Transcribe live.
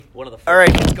one of the. All right,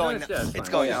 it's going. Yeah, it's It's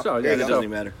fine. going Yeah, now. so, There yeah, you so- go. Doesn't even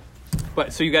matter.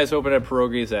 But so you guys open at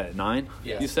Pierogies at 9?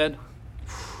 Yes. You said.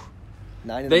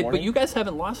 9 in the morning. But you guys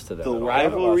haven't lost to them. The at all.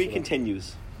 rivalry them.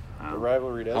 continues. The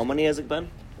rivalry does. How many has it been?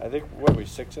 I think, what are we,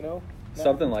 6-0?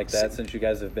 Something like that since you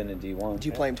guys have been in D1. Do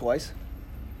you play him twice?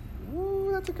 Ooh,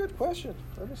 that's a good question.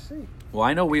 Let me see. Well,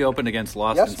 I know we opened against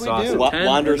Lost Yes, and we Sauce do. at 10,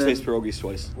 Wanderers and then- face Pierogies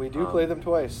twice. We do play them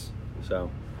twice. So,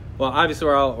 well, obviously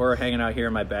we're hanging out here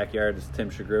in my backyard. It's Tim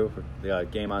Shagru for the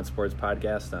Game On Sports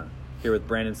podcast. Here with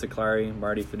Brandon Siclari,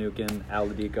 Marty Finucane, Al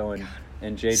Ladico,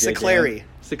 and JJ Siclari.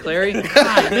 Siclari?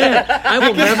 God, man, I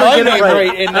will never get it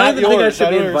right. and I not don't even think I yours. should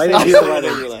I be don't invited understand.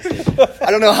 here. Your last name.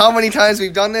 I don't know how many times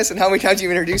we've done this and how many times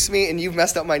you've introduced me, and you've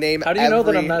messed up my name. How do you know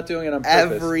that I'm not doing it on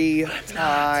purpose? Every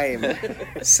time.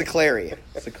 Siclari.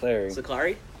 Siclari.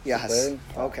 Sakari? Yes. Siclari?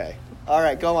 Okay. All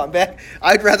right, go on, Ben.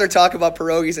 I'd rather talk about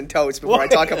pierogies and totes before I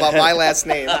talk about my last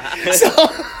name. So,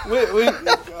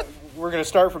 We're going to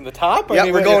start from the top? yeah,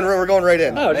 we're going right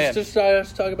in. No, Man. just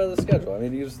talk about the schedule. I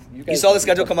mean, you guys. You saw the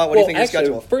schedule come out. What do you think of the actually,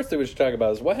 schedule? First thing we should talk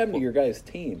about is what happened to your guys'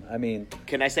 team. I mean,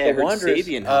 Can I say The I heard Wanderers-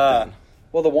 Sabian helped them?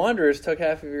 well, the Wanderers took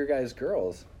half of your guys'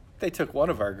 girls. They took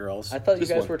one of our girls. I thought you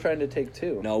Just guys one. were trying to take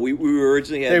 2. No, we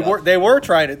originally had. They were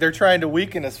trying to. They're trying to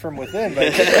weaken us from within.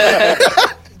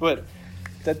 But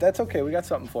that's okay. We got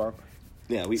something for them.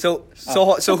 Yeah, we. So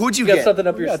who'd you You got get? something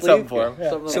up We your got sleeve? something for 'em, yeah.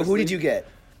 Something up So your who did sleeve? you get?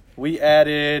 We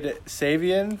added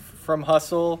Savian from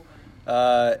Hustle,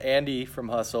 Andy from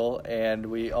Hustle, and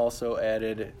we also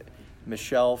added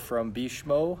Michelle from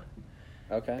Bishmo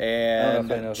Okay. I don't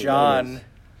know if I know and who that John is.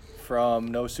 from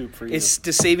No Soup for You. Does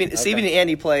Sabian and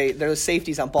Andy play? They're the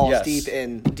safeties on balls Yes. deep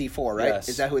in D4, right? Yes.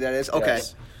 Is that who that is? Okay.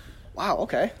 Yes. Wow.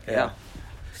 Okay. Yeah.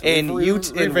 And we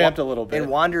revamped a little bit. And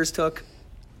Wanderers took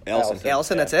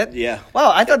Allison. That's it. Yeah.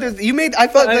 Wow. I thought I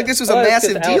felt like this was a Well, it's 'cause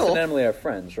massive Allison deal. and Emily are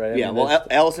friends, right? I Yeah, mean, well, that's-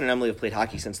 Allison and Emily have played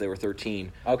hockey since they were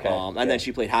 13. Okay, And yeah. then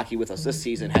she played hockey with us this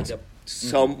season, hence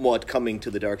somewhat coming to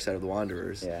the dark side of the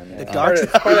Wanderers. yeah, man. The dark side.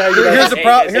 Here's the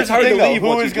problem. It's Here's the hard to thing, though. leave Who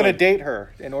once is you going to play. date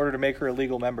her in order to make her a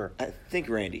legal member? I think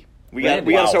Randy. We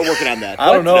Randy. got to Wow. start working on that.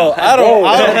 I don't know. I don't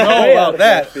know Way about out of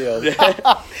that. left field.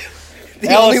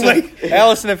 The only Allison, way.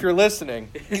 Allison, if you're listening,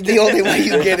 The only way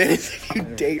you get it is if you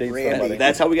date Date Randy. somebody.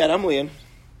 That's how we got Emily in.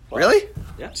 Really?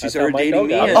 Yeah, she That's started how Mike dating O me.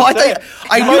 got and- Oh, I thought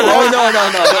I knew.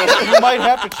 Oh no. you might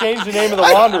have to change the name of the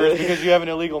Wanderers because you have an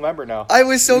illegal member now. I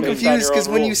was so Based on confused your because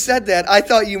own when you rules. said that, I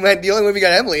thought you meant the only way we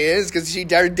got Emily is because she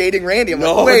started dating Randy. I'm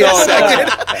No, like, wait no, a no.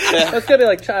 second. That's gotta be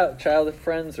like childhood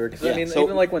friends, or because I Yeah, mean, so-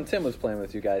 even like when Tim was playing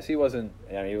with you guys, he wasn't.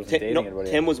 I mean, he wasn't dating anybody.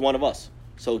 Tim was one of us.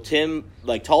 So Tim,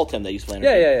 like tall Tim that used to play on Yeah,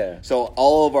 our team. yeah, yeah. So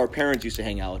all of our parents used to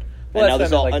hang out. Well, And now that's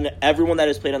there's what I meant, and everyone that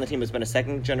has played on the team has been a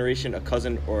second generation, a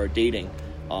cousin, or a dating,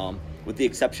 with the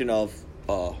exception of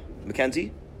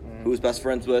Mackenzie, who was best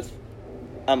friends with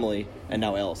Emily, and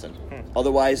now Allison.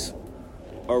 Otherwise,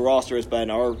 our roster has been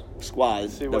our squad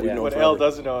See, that what, we've known what forever. Al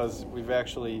doesn't know is we've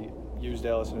actually used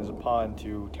Allison as a pawn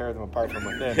to tear them apart from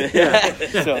within.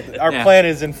 So our Yeah. plan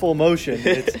is in full motion.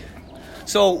 It's,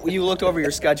 So you looked over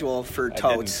your schedule for I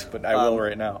totes, didn't, but I will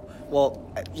right now.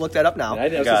 Well, look that up now. And I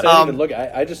didn't Got I it. didn't even look.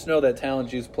 I just know that Talent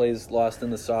Juice plays Lost in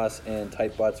the Sauce and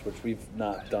Tight Butts, which we've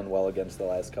not done well against the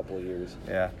last couple of years.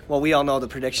 Yeah. Well, we all know the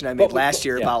prediction I made But- last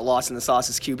year yeah. about Lost in the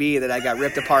Sauce's QB that I got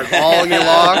ripped apart all year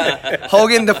long.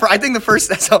 Hogan, I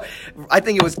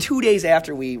think it was 2 days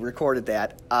after we recorded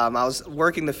that. I was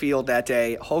working the field that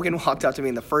day. Hogan walked up to me,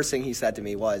 and the first thing he said to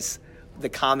me was the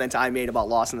comment I made about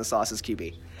Lost in the Sauce's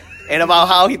QB. And about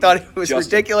how he thought it was Justin.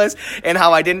 ridiculous, and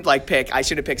how I didn't pick. I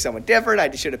should have picked someone different. I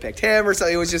should have picked him or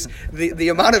something. It was just the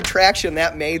amount of traction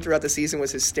that made throughout the season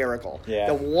was hysterical. Yeah.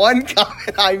 The one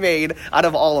comment I made out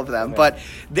of all of them, but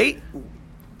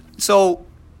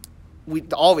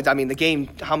the game.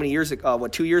 How many years ago?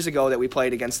 2 years ago that we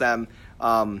played against them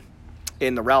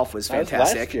in the Ralph was That was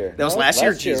fantastic. last year. That was No, last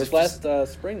year. It Jesus. was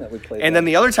last spring that we played. And then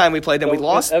the other time we played them, we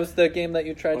lost. That was the game that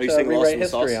you tried you to saying Lost rewrite in the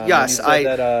history Sauce? on. Yes, and you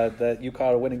said that you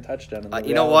caught a winning touchdown. And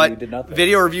You know what? You did nothing.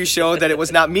 Video review showed that it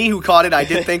was not me who caught it. I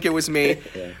did think it was me.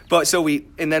 Yeah. But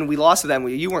then we lost to them.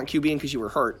 You weren't QBing because you were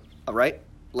hurt, right?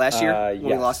 Last year when we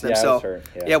yes. lost to them. Yeah, I so was hurt,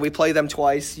 yeah. we played them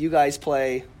twice. You guys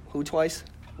play who twice?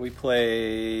 We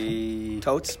play.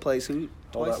 Totes plays who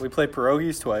Hold twice? on. We play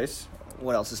pierogies twice.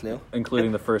 What else is new?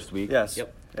 including the first week. Yes.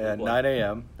 Yep. At 9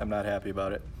 a.m. I'm not happy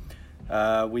about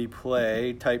it. We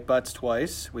play Tight Butts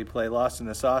twice. We play Lost in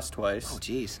the Sauce twice. Oh,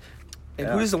 jeez.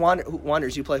 And who does the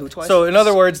Wanderers? You play who twice? So, in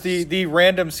other words, the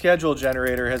random schedule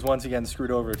generator has once again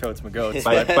screwed over Totes McGoats.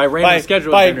 By random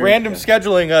schedule by generator, random yeah.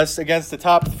 scheduling us against the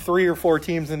top 3 or 4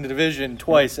 teams in the division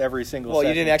twice every single well, you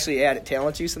session. didn't actually add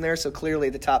talent juice in there, so clearly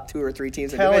the top 2 or 3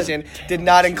 teams in the Talent- division did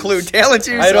not include talent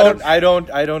juice. I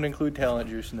don't include talent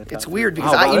juice in the top. It's 3. weird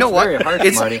because Oh, wow, you know that's what? very harsh,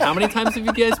 It's- Marty. How many times have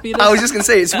you guys beat us? I was just gonna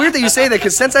say it's weird that you say that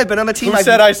because since I've been on the team, Who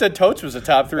said I said Totes was a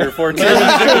top 3 or 4 team?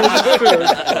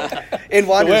 in The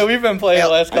Wanderers. way we've been playing the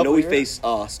last I couple know we of years.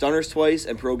 faced Stunners twice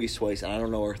and Pierogies twice, and I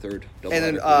don't know our third. And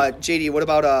then doubleheader. JD, what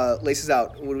about Laces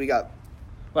Out? What do we got?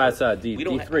 Well, that's We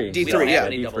don't D3. have- D3, we don't yeah. have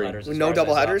any D3. doubleheaders. as No far as I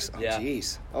double saw. headers? Yeah.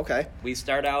 Jeez. Okay. We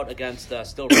start out against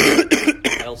Still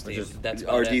Kyle's team. That's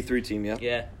about our it. D3 team, yeah.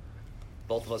 Yeah.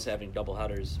 Both of us having double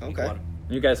headers. week Okay. one.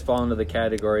 You guys fall into the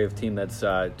category of team that's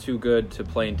too good to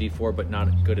play in D4, but not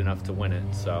good enough to win it.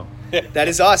 So That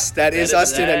is us. That is is-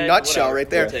 us in a that- nutshell whatever. right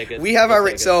there. We'll take it. We have We'll our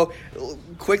take it. so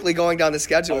quickly going down the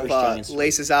schedule Our of strongest suit.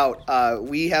 Laces Out.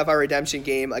 We have our redemption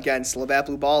game against Labatt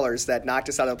Blue Ballers that knocked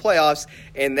us out of the playoffs,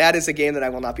 and that is a game that I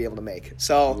will not be able to make.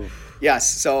 So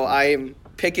yes, so I'm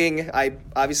picking. I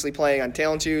obviously playing on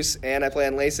Talent Juice and I play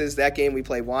on Laces. That game we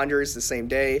play Wanderers the same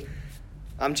day.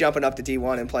 I'm jumping up to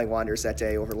D1 and playing Wanderers that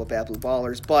day over Labatt Blue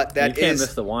Ballers, but that you can't is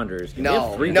miss the Wanderers. You No,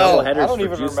 have 3 no. doubleheaders I don't for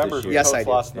even Juice remember this who year. Yes, Totes I do.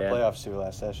 lost in the Yeah. playoffs to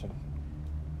last session.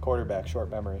 Quarterback,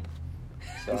 short memory.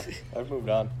 So I've moved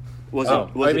on. Was Oh,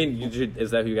 it? Was I it- mean,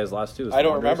 is that who you guys lost to? Is I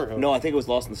don't Wanderers? remember who. No, I think it was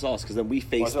Lost in the Sauce because then we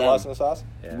faced Was it them. Lost in the Sauce?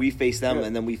 Yeah. We faced them, Good.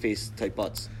 and then we faced Tight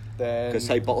Butts Then because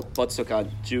Tight Butts took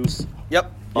on Juice,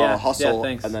 Yep. Hustle,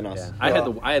 thanks. and then us.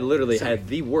 Yeah. I literally had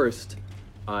the worst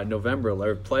November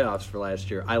playoffs for last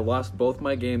year. I lost both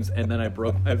my games and then I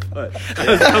broke my foot.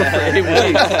 I was out for 8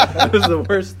 weeks. It was the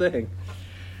worst thing.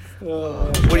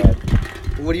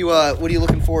 What are you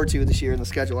looking forward to this year in the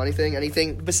schedule?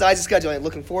 Anything besides the schedule?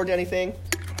 Looking forward to anything?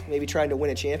 Maybe trying to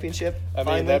win a championship. I mean,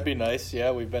 finally? that'd be nice.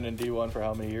 Yeah, we've been in D1 for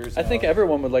how many years I now? think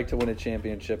everyone would like to win a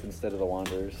championship instead of the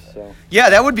Wanderers. So Yeah,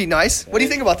 that would be nice. What do you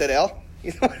think about that, Al?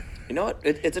 You know what?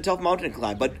 It's a tough mountain to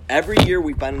climb, but every year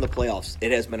we've been in the playoffs,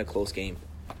 it has been a close game.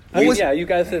 you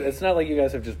guys. It's not like you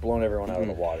guys have just blown everyone out of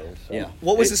the water. So. Yeah.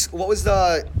 What was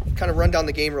the kind of run down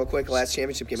the game real quick? Last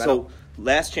championship game. So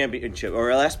last championship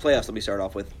or last playoffs, let me start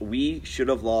off with. We should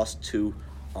have lost to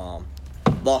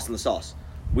Lost in the Sauce.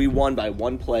 We won by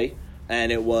 1 play, and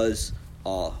it was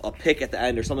a pick at the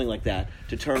end or something like that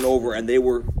to turn over, and they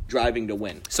were driving to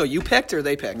win. So you picked or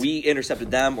they picked? We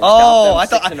intercepted them. Or Oh, I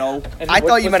stopped thought them 6-0. I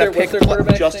thought you meant a pick. What's their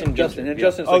quarterback? Justin name? Justin. Ginger, And yeah.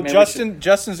 Justin's Oh, like, man, we should-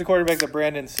 Justin's the quarterback that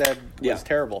Brandon said was Yeah.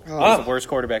 terrible. He Oh. was the worst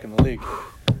quarterback in the league.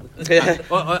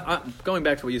 Well, going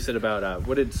back to what you said about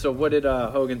what did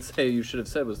Hogan say you should have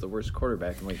said was the worst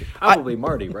quarterback in the league? Probably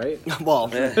Marty, right?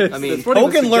 Well, I mean, That's what he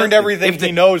was Hogan learned suggesting. everything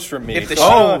he knows from me. if the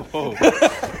so-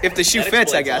 if the shoe That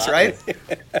fits, I explains guess, a lot. right?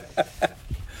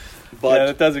 But yeah,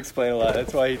 that does explain a lot.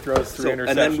 That's why he throws 3 So, interceptions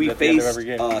and then we at the end of faced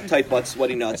every game. Tight Butts,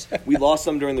 Sweaty Nuts. We lost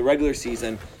them during the regular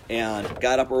season and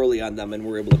got up early on them and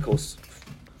were able to coast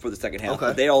for the second half. Okay.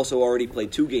 But they also already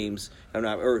played 2 games.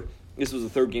 Or this was the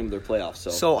 3rd game of their playoffs.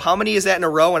 So how many is that in a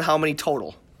row, and how many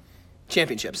total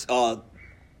championships?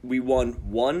 We won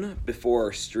 1 before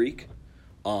our streak.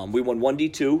 We won 1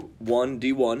 D2, 1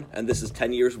 D1, and this is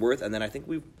 10 years worth. And then I think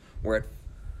we're at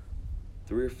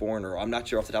 3 or 4 in a row. I'm not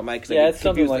sure off the top of my head. 'cause I Yeah, get it's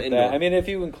something confused like with that. indoor. I mean, if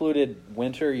you included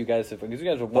winter, you guys have won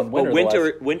But winter. the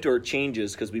last- winter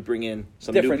changes because we bring in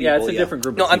some new different. people. Yeah, it's a different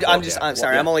group. No, of I'm people. I'm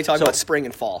sorry. I'm only talking So- about spring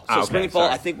and fall. So okay, spring and fall,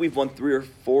 sorry. I think we've won 3 or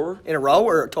 4 In a row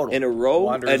or total? in a row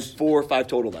Wanderers. and 4 or 5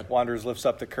 total then. Wanderers lifts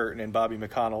up the curtain, and Bobby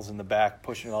McConnell's in the back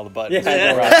pushing all the buttons.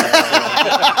 Pay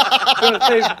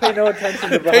no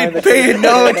attention to behind the Pay curtain.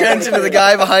 no attention to the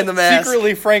guy behind the mask.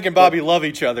 Secretly, Frank and Bobby love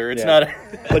each other. It's Yeah. not.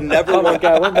 But never Oh my won.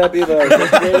 god, wouldn't that be the greatest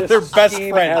They're best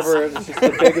scheme friends. ever? It's just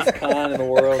the biggest con in the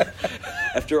world.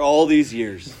 After all these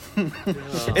years. And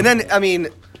then, I mean,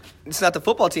 it's not the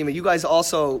football team, but you guys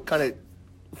also kind of,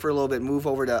 for a little bit, move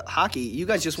over to hockey. You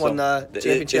guys just won the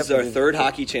championship. It's our 3rd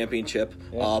hockey championship.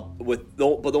 Yeah. But the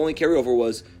only carryover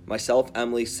was myself,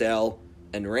 Emily, Sal,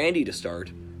 and Randy to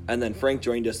start. And then Frank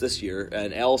joined us this year,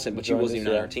 and Allison, but she Joined wasn't us,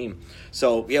 even on yeah. our team.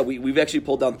 So, yeah, we've actually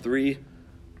pulled down 3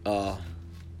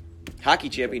 hockey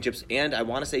championships, and I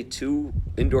want to say 2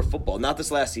 indoor football. Not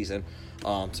this last season.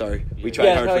 Sorry. We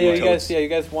tried hard for you Toads.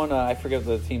 guys won. I forget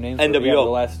the team names. NWO. But yeah, the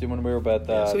last when we were at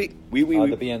the, So the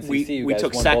BNCC. You we guys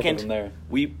took won second. both of them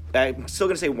there. I'm still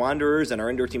going to say Wanderers and our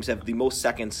indoor teams have the most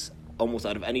seconds almost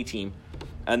out of any team.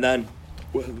 And then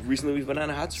recently we've been on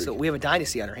a hot streak. So we have a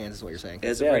dynasty on our hands, is what you're saying.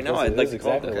 As of right now, I'd like to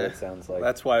call exactly it. what Okay. it sounds like.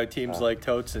 That's why teams like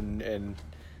Totes and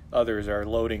others are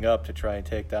loading up to try and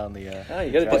take down the. You got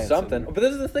to do Giants. something. But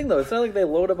this is the thing, though. It's not like they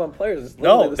load up on players. It's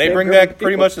No, literally the they same bring group of back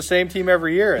pretty people. much the same team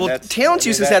every year. And Well, Talent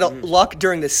Juice has had luck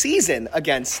during the season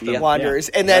against the Yeah. Wanderers,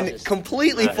 and then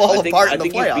completely fall I think, apart I in the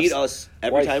think playoffs. you beat us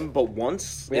every Twice. time, but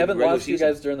once. We in haven't regular lost you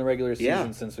season. guys during the regular season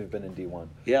Yeah. since we've been in D1.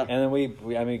 Yeah. And then we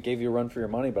gave you a run for your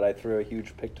money, but I threw a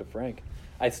huge pick to Frank.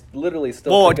 Literally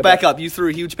still Whoa, think back about, up. You threw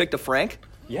a huge pick to Frank?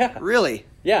 Yeah. Really?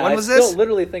 Yeah, When I was still this?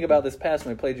 literally think about this pass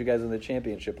when we played you guys in the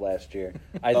championship last year.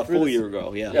 I A threw full this- year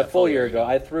ago, yeah. Yeah, a full year ago.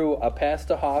 I threw a pass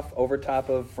to Hoff over top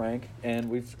of Frank, and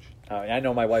we've. I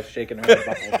know my wife's shaking her head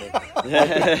behind me.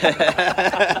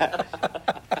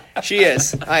 She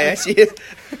is. She is.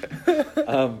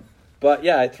 But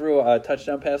yeah, I threw a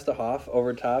touchdown pass to Hoff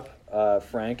over top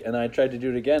Frank, and then I tried to do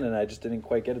it again, and I just didn't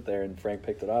quite get it there, and Frank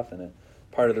picked it off, and it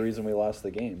part of the reason we lost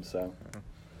the game. So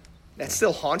That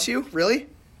still haunts you? Really?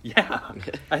 yeah,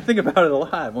 I think about it a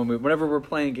lot whenever we're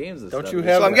playing games. And Don't stuff. you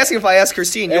have- So I'm guessing if I ask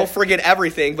Christine, you'll forget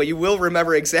everything, but you will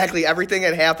remember exactly everything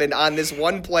that happened on this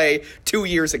one play 2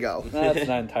 years ago. No, that's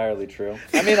not entirely true.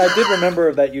 I mean, I did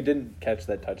remember that you didn't catch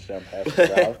that touchdown pass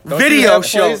to Ralph. Don't you Video have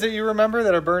show. plays that you remember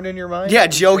that are burned in your mind? Yeah,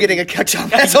 Joe getting a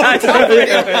catch-up pass over top of him.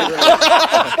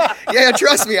 Yeah,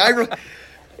 trust me.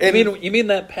 You mean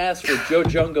that pass where Joe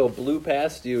Jungo blew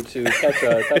past you to catch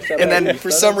a touchdown? And then pass for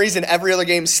you some started? reason, every other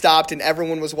game stopped, and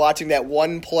everyone was watching that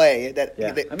one play.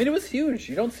 Yeah. I mean, it was huge.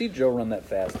 You don't see Joe run that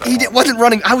fast. Wasn't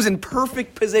running. I was in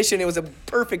perfect position. It was a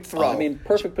perfect throw. I mean,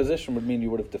 perfect position would mean you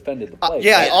would have defended the play.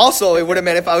 yeah. Also, it would have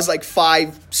meant if I was like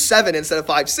 5'7" instead of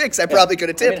 5'6", I probably could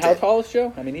have I mean, tipped how it. tall is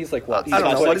Joe? I mean, he's like what? He's I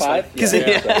don't know. about 5'5"? Because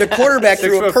Yeah. the quarterback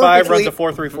threw a 6'5", runs perfectly a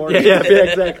 4.34. Yeah,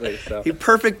 exactly. So.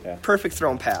 perfect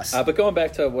thrown pass. But going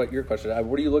back to what your question,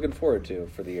 what are you looking forward to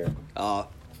for the year?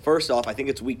 First off, I think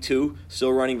it's week 2,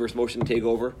 still running versus motion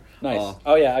takeover. Nice.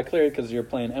 Oh yeah, I cleared it because you're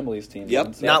playing Emily's team. Yep.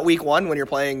 then, so- Not week 1 when you're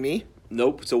playing me.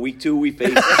 Nope. So week 2 we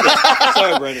face.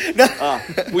 Sorry,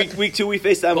 Brandon. Week 2 we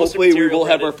face them. Most Hopefully we material, will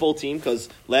have Brandon. our full team because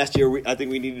last year I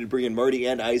think we needed to bring in Marty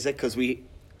and Isaac because we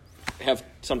have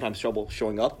sometimes trouble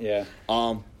showing up. Yeah.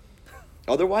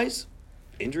 Otherwise,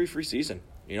 injury-free season.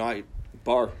 You know,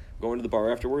 going to the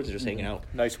bar afterwards and just hanging out.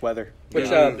 Nice weather. Which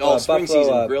spring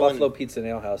season, grilling. Buffalo Pizza and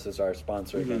Ale House is our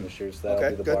sponsor again this year, so that'll Okay,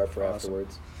 be the good. bar for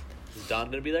afterwards. Is Don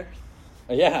going to be there?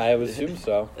 Yeah, I would assume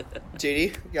so.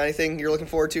 JD, got anything you're looking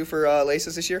forward to for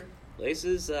Laces this year?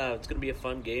 Laces, it's going to be a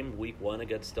fun game. Week 1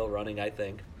 against Still Running, I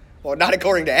think. Well, not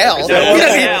according to Al. Is He that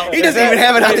doesn't, he doesn't even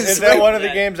have it on his Is screen. that one of the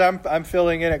games I'm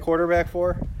filling in at quarterback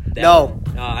for? That No.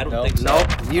 one, I don't No. think so.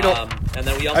 No, you don't- And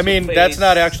then we also I mean, face, that's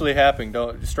not actually happening.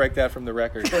 Don't strike that from the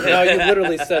record. No, you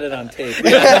literally said it on tape.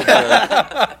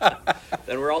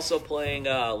 Then we're also playing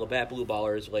Labatt Blue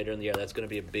Ballers later in the year. That's going to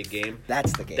be a big game.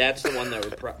 That's the game. That's the one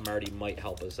that Marty might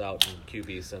help us out in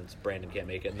QB since Brandon can't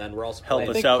make it. And then we're also Help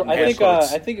playing. us out in I think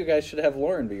handquotes. I think you guys should have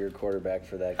Lauren be your quarterback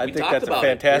for that. I We think talked that's a about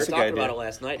fantastic it. We were talking idea. about it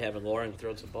last night, having Lauren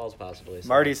throw some balls possibly. So.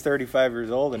 Marty's 35 years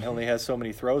old and he only has so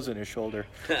many throws in his shoulder.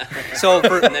 So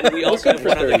for And then we also have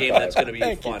one other game 35. that's going to be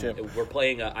Thank you, fun. Tim. We're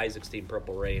playing Isaac's team,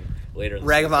 Purple Rain, later in the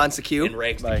Ragavon season. Secu. In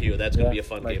Rags My- to Q. That's going yeah, to be a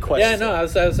fun my game. question. Yeah, no, I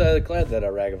was glad that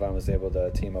Ragavon was able to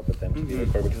team up with them to be the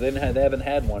quarterback because they haven't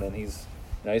had one, and he's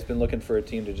been looking for a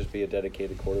team to just be a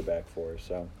dedicated quarterback for.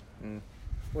 So,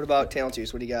 what about Talent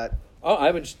Juice? What do you got? oh,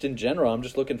 I would just in general, I'm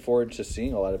just looking forward to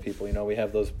seeing a lot of people. You know,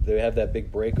 they have that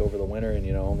big break over the winter, and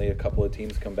only a couple of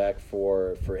teams come back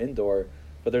for indoor,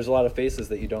 but there's a lot of faces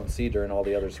that you don't see during all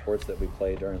the other sports that we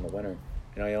play during the winter.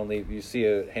 You see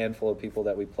a handful of people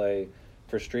that we play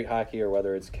for street hockey or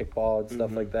whether it's kickball and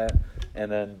stuff like that.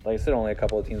 And then, like I said, only a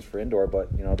couple of teams for indoor, but,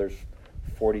 there's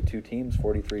 42 teams,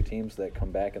 43 teams that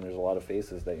come back, and there's a lot of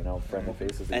faces that, friendly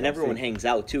faces. that you And don't everyone see. hangs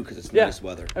out too because it's Yeah. nice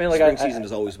weather. I mean, like spring I- season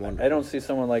is always wonderful. I don't see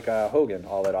someone like Hogan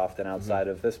all that often outside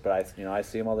of this, but I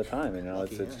see him all the time.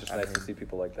 It's just nice to see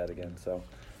people like that again. So,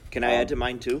 Can I add to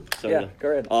mine too? Sorry yeah, to-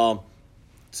 go ahead.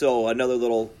 So another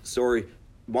little story.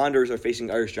 Wanderers are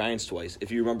facing Irish Giants twice.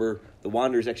 If you remember, the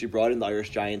Wanderers actually brought in the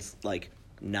Irish Giants like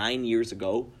 9 years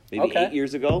ago, maybe Okay. 8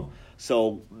 years ago.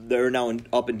 So they're now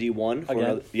up in D1 for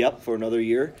Again? for another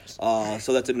year.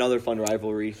 So that's another fun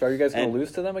rivalry. So are you guys going And to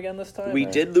lose to them again this time? We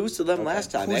or? did lose to them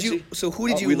last time. Who Actually,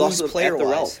 did you we lose lost them at player the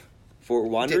wise? Ralph. For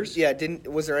Wanderers.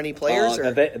 Was there any players?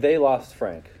 Uh, or? They lost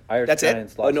Frank. Irish That's it?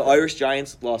 Giants lost No, Frank. Irish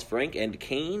Giants lost Frank, and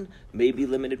Kane may be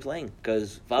limited playing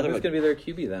because Who's fatherhood. going to be their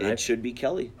QB then? It should be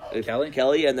Kelly.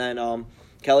 Kelly? And then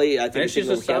Kelly, I think And she's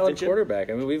a the solid captainship. quarterback.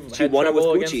 I mean, we've She had won it with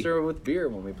trouble Gucci. against her with beer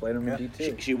when we played them in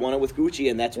D2. She won it with Gucci,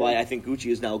 and that's why I think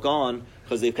Gucci is now gone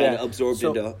because they've kind of Yeah. absorbed So-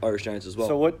 into Irish Giants as well.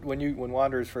 So when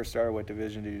Wanderers first started, what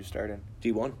division did you start in?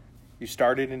 D1. You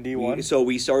started in D1? So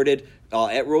we started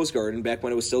at Rose Garden back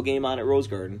when it was still game on at Rose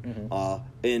Garden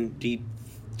in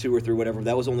 2 or 3, whatever.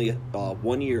 That was only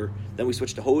 1 year. Then we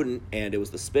switched to Houghton, and it was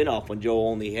the spinoff when Joe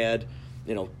only had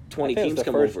 20 teams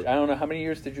come over. I don't know, how many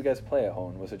years did you guys play at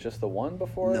Houghton? Was it just the one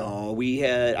before? No, we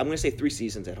had, I'm going to say 3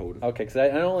 seasons at Houghton. Okay, because I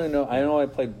know I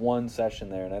played one session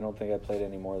there, and I don't think I played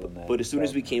any more than that. But as soon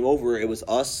as we came over, it was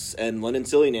us and London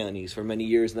Silly Nannies for many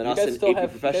years, and then us and AP you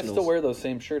Professionals. guys still wear those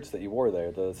same shirts that you wore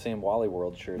there, the same Wally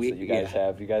World shirts that you guys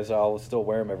have. You guys all still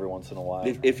wear them every once in a while.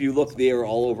 If you look, they are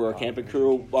all over our camping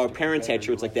crew. Our parents had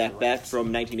shirts like that back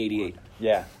from 1988.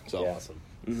 Yeah. So yeah. Awesome.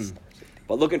 Mm-hmm.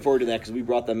 But looking forward to that because we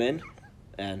brought them in,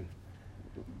 and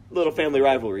little family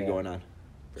rivalry going on.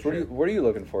 So what are you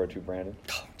looking forward to, Brandon?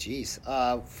 Oh, jeez.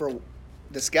 For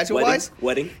the schedule wise,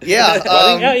 Wedding.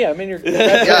 yeah, yeah. I mean, you're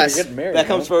Yes. getting married. That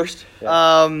comes first.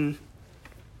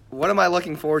 What am I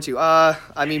looking forward to?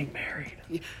 I mean,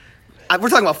 we're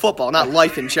talking about football, not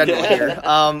life in general here.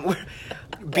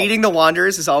 Beating the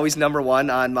Wanderers is always number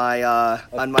one on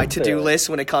my to-do list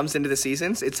when it comes into the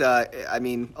seasons. It's I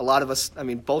mean, a lot of us. I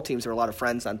mean, both teams are a lot of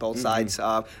friends on both sides.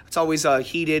 It's always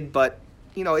heated, but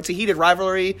it's a heated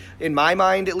rivalry in my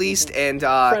mind, at least, and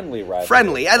friendly rivalry.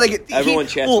 Friendly. I like it. Everyone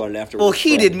chats about it afterwards. Well,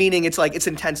 heated meaning it's like it's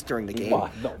intense during the game. No,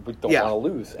 we don't Yeah. want to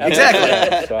lose.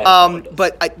 Exactly. So,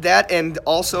 But that, and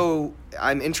also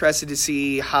I'm interested to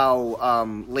see how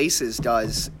Laces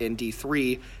does in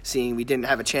D3, seeing we didn't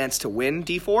have a chance to win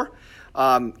D4.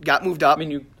 Got moved up. I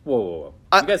mean, whoa.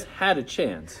 You guys had a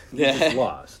chance. You just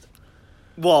lost.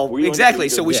 Well, Were you exactly. on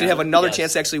So we should have another Yes.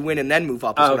 chance to actually win and then move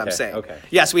up, is what I'm okay, saying. okay.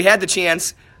 Yes, we had the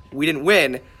chance. We didn't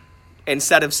win.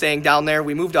 Instead of staying down there,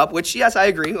 we moved up, which, yes, I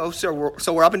agree. Oh, so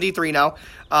we're up in D3 now.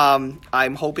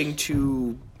 I'm hoping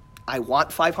I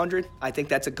want 500. I think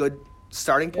that's a good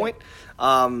starting point.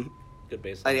 Good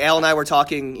base. Al and I were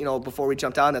talking, before we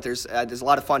jumped on, that there's a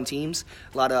lot of fun teams,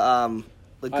 a lot of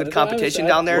good competition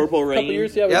down there. Purple a couple Rain,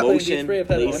 years, yeah, we Yep. played Motion, D3.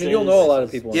 I mean, Laces. you'll know a lot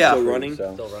of people. in Yeah. D3, Still running?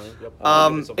 so. Still running. Yep.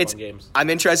 Some It's fun games. I'm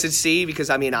interested to see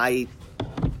because I only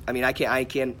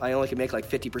can make like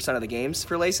 50% of the games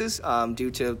for Laces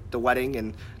due to the wedding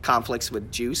and conflicts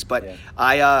with Juice. But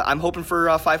Yeah. I'm hoping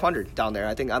for 500 down there.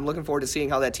 I think I'm looking forward to seeing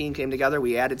how that team came together.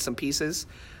 We added some pieces.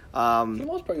 For the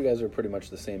most part, you guys are pretty much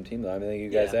the same team, though. I mean, you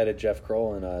guys Yeah. added Jeff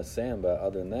Kroll and Sam, but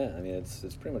other than that, I mean, it's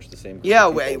pretty much the same. Yeah,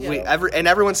 people, so. and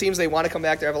everyone seems they want to come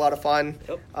back there, have a lot of fun.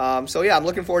 Yep. So yeah, I'm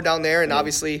looking forward down there, and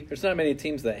obviously. There's not many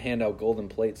teams that hand out golden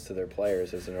plates to their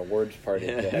players as an awards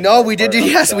party. No, we did.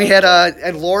 Yes, we had.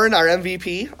 And Lauren, our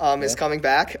MVP, is coming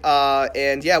back.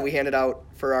 And yeah, we handed out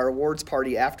for our awards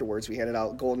party afterwards. We handed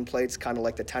out golden plates, kind of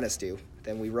like the tennis do.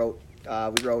 Then we wrote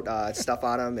stuff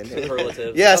on them and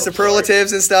Superlatives. yeah, Oh,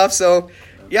 superlatives and stuff. So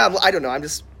yeah, I don't know. I'm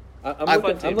just I'm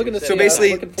looking to see. so basically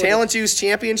I'm looking forward to- talent juice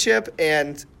championship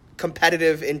and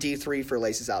competitive in D3 for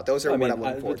Laces Out. Those are what I'm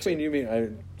looking forward between to.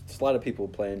 you, it's a lot of people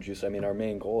playing Juice. I mean, our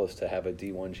main goal is to have a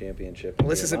D1 championship. Well,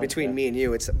 this isn't between me and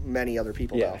you. It's many other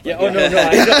people Yeah, now. yeah. Oh no, no.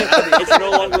 It's no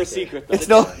longer a secret. Though. It's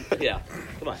no. Yeah.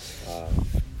 Come on.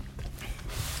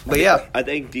 But yeah, I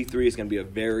think D3 is going to be a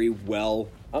very well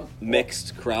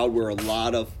mixed crowd where a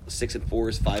lot of 6 and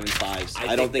 4s, 5 and 5s.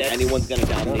 I don't think anyone's going to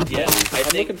dominate. Yeah, I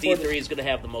think looking forward D3 is going to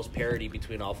have the most parity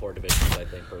between all 4 divisions. I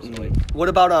think personally. what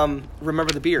about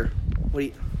remember the beer? What do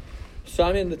you? So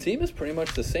I mean, the team is pretty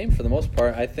much the same for the most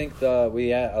part. I think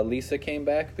Lisa came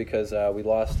back because we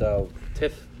lost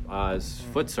Tiff's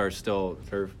foots are still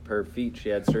her feet. She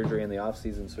had surgery in the off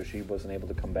season, so she wasn't able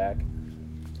to come back.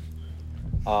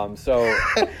 So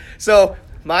So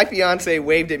my fiance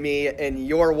waved at me, and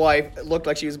your wife looked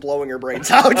like she was blowing her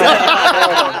brains out.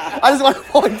 I just want to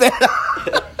point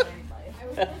that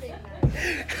out.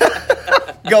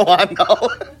 Go on, though.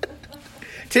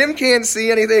 Tim can't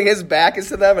see anything. His back is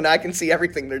to them, and I can see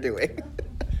everything they're doing.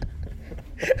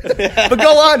 But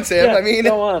go on, Tim. yeah, I mean,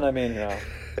 go on. I mean,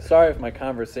 sorry if my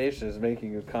conversation is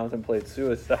making you contemplate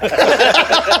suicide.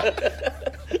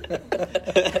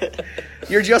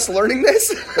 you're just learning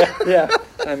this? Yeah,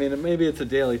 I mean, maybe it's a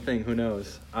daily thing. Who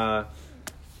knows?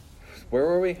 Where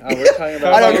were we? We're talking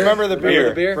about. I don't remember the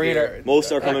beer. Bring it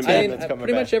Most are coming I back. mean, that's coming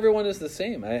pretty back. much everyone is the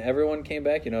same. Everyone came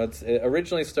back. It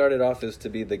originally started off as to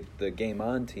be the game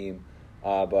on team,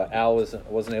 but Al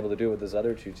wasn't able to do it with his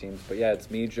other 2 teams. But yeah,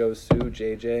 it's me, Joe, Sue,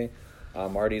 JJ.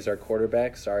 Marty's our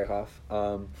quarterback. Sorry, Hoff.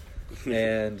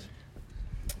 And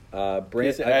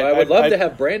Brandon. I would love to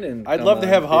have Brandon. I'd come love to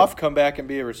on. have Hoff come back and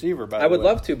be a receiver. By I the would way.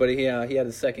 love to, but he had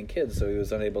his second kid, so he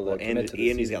was unable to commit to the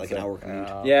And he's season, got like so- an hour commute.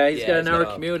 Yeah, he's Yeah, got an he's hour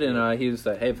got a commute, and he was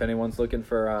hey, if anyone's looking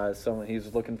for someone,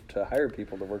 he's looking to hire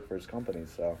people to work for his company.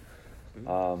 So,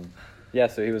 yeah,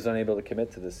 so he was unable to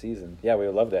commit to the season. Yeah, we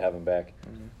would love to have him back.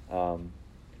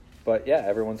 But yeah,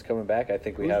 everyone's coming back. I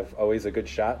think we have always a good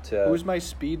shot to. Who's my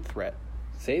speed threat?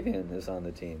 Savian is on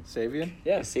the team. Savian?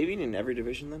 Yeah. Is Savian in every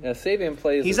division then? Yeah, Savian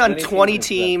plays. He's as on many 20 as-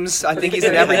 teams. I think he's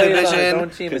in every He plays on his own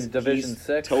division. team in Division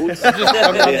 6. Toads.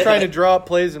 I'm trying to draw up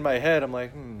plays in my head. I'm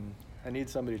like, I need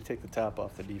somebody to take the top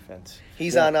off the defense.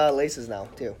 He's on laces now,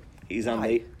 too. He's on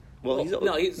late. Well, he's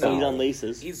he's on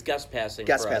laces. He's guest passing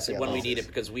Guest for us passing, when yeah. we need it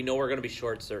because we know we're going to be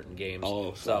short certain games.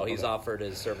 Oh, so he's okay. offered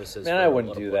his services. Man, for I wouldn't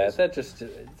little do plays. that.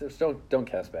 That just don't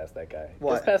cast pass that guy.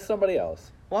 What? Just pass somebody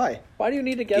else. Why? Why do you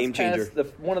need to Game guest pass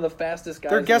changer. one of the fastest guys?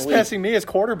 They're in the guest league? passing me as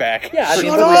quarterback. Yeah, I mean,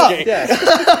 Shut but- up!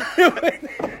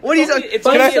 Yeah. What are you talking? It's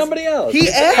Find only somebody else. He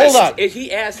asked. Hold on. If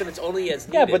he asked, and it's only as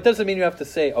needed. Yeah, but doesn't mean you have to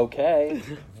say okay.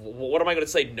 What am I going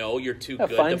to say? No, you're too Yeah,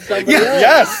 good. find to play. somebody else.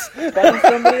 Yes. Find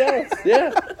somebody else.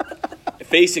 Yeah.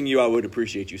 Facing you, I would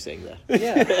appreciate you saying that.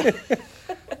 Yeah.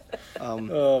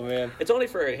 Oh man. It's only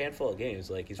for a handful of games.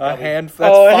 Like he's A probably, handful.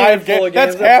 That's Oh, a 5 handful of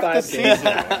games. games, That's half that's the 5 games.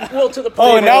 season. Well, to the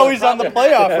Oh, and now playoff he's on the probably-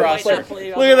 playoff might not roster. play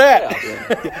Look on at the that.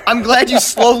 playoffs. I'm glad you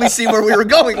slowly see where we were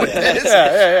going with this.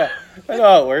 Yeah. I know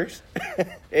how it works.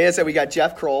 And so we got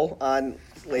Jeff Kroll on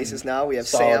laces now. We have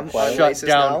Solid Sam player. on Shut laces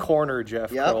down now. corner,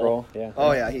 Jeff Yeah. Kroll. Roll. Yeah.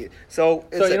 Oh yeah, so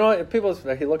So you know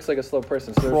what? He looks like a slow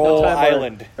person. So Kroll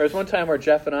Island. There was one time where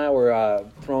Jeff and I were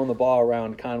throwing the ball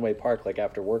around Conway Park like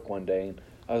after work one day, and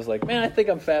I was like, "Man, I think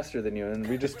I'm faster than you," and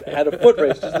we just had a foot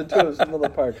race, just the two of us in the middle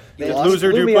of the park. Did Man,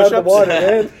 Loser blew do me out of the push-ups? water,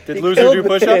 man. Did He Loser killed do me.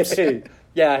 push-ups?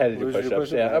 Yeah, I had to do Loser do push-ups.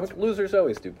 push-ups? Yeah, losers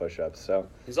always do push-ups. So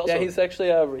He's also- he's actually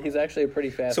a pretty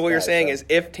fast. So what you're guy, saying so. is,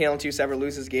 if Talentus ever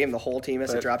loses game, the whole team has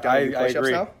to But drop down and do I push-ups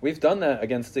agree. now. We've done that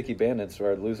against Sticky Bandits,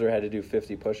 where loser had to do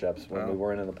 50 push-ups when we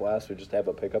weren't in the playoffs. We just have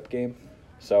a pickup game.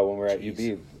 So when we were at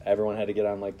UB, everyone had to get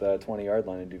on like the 20-yard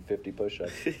line and do 50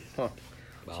 push-ups.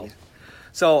 Well,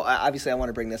 So obviously, I want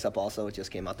to bring this up. Also, it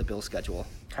just came out the Bills schedule.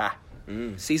 Ha.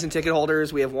 Season ticket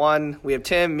holders. We have one. We have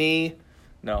Tim, me.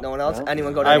 No. No one else. No.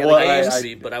 Anyone go to I any will- other I games? used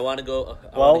to, but I want to go.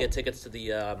 I Well- want to get tickets to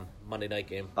the Monday night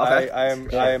game. Okay.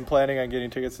 I am planning on getting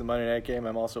tickets to the Monday night game.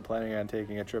 I'm also planning on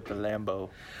taking a trip to Lambeau.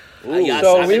 Yes,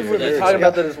 So I'm we've in for been this. talking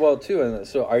about that as well too. And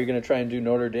so, are you going to try and do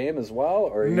Notre Dame as well,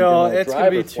 or are you No, gonna it's drive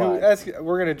gonna be or too. fly?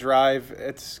 We're gonna drive.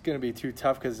 It's gonna be too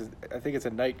tough because I think it's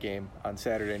a night game on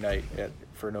Saturday night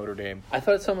for Notre Dame. I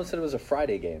thought someone said it was a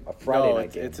Friday game, a Friday No,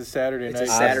 night game. it's a Saturday It's a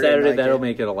night. Saturday night that'll game.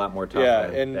 make it a lot more tough. Yeah,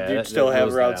 then. and That- you'd still that have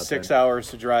rules around that out 6 then.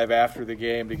 hours to drive after the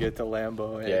game to get to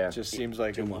Lambeau. And Yeah. It just seems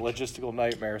like a logistical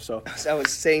nightmare. So I was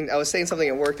saying something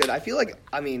at work that I feel like,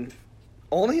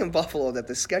 only in Buffalo that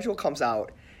the schedule comes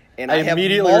out and I I have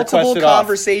immediately multiple requested off.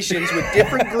 conversations with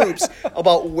different groups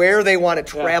about where they want to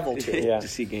travel to. Yeah. To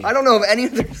see games. I don't know if any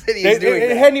of the cities it doing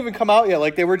that. hadn't even come out yet.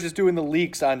 Like they were just doing the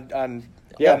leaks on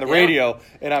the radio,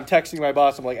 and I'm texting my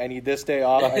boss. I'm like, I need this day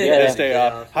off. I need this day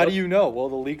off. How do you know? Well,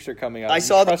 the leaks are coming out. I You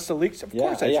saw trust the leaks. Of Yeah,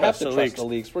 course, I you have trust to the trust leaks. the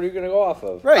leaks. What are you going to go off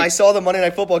of? Right. I saw the Monday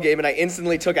Night Football game and I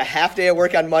instantly took a half day at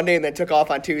work on Monday and then took off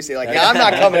on Tuesday. Like, I'm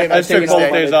not coming in I on took Tuesday.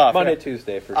 both days off. Monday, yeah.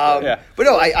 Tuesday for sure. Yeah. But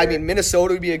no, I mean,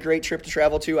 Minnesota would be a great trip to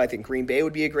travel to. I think Green Bay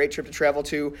would be a great trip to travel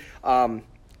to.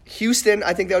 Houston,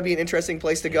 I think that would be an interesting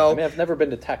place to go. I mean, I've never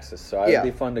been to Texas, so Yeah.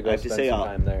 it'd be fun to go I have to spend say, some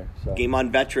time there. So. Game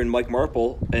on veteran Mike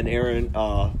Marple and Aaron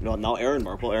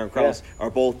Marple, Aaron Krause are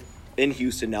both in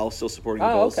Houston now, still supporting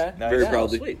the Oh, Bills. okay. Very Nice.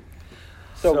 proudly. Sweet.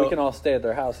 So So- we can all stay at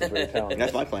their house, is what you're telling me.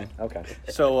 That's my plan. Okay.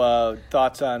 So,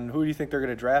 thoughts on who do you think they're going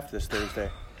to draft this Thursday?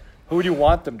 Who do you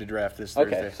want them to draft this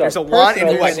Thursday? Okay. So There's a want and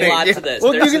personally- who I There's think. lots of this.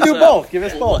 Well, you There's can this, do both. Give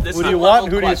us both. this Who is do you a want? level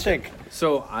Who do you question. think?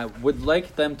 So I would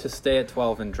like them to stay at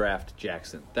 12 and draft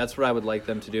Jackson. That's what I would like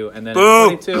them to do. And then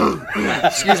Boo! at 22.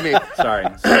 Excuse me. Sorry.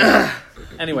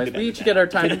 Anyways, we each get our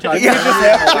time to talk.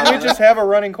 Can we just have a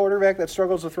running quarterback that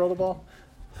struggles to throw the ball?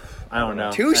 I don't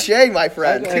know. Touche, my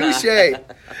friend. Touche. They're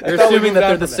thought we assuming moved that on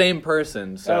they're the from that. same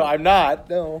person. So No, I'm not.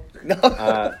 No.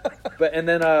 But and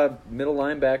then middle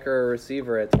linebacker or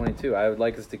receiver at 22. I would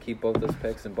like us to keep both those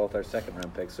picks and both our second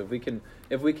round picks. So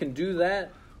if we can do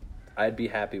that, I'd be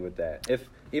happy with that.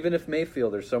 Even if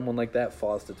Mayfield or someone like that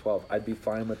falls to 12, I'd be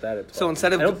fine with that at 12. So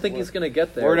instead of- I don't think he's going to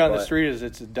get there. Word on the but- street is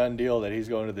it's a done deal that he's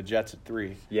going to the Jets at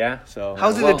 3. Yeah. So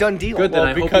How's it Well, a done deal? good, then well,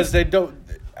 I hope because he's- they don't.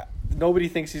 Nobody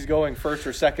thinks he's going first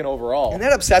or second overall. And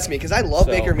that upsets me because I love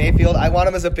So- Baker Mayfield. I want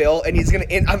him as a Bill, and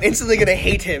I'm instantly gonna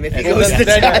hate him if he Well, goes to the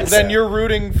Jets. then you're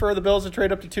rooting for the Bills to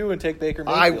trade up to 2 and take Baker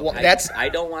Mayfield. I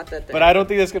don't want that. But I don't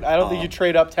think that's good. I don't think you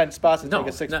trade up 10 spots and No, take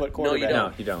a 6 no, foot no, quarterback. you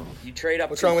no, you don't. You trade up.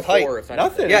 What's to wrong with height? 4, if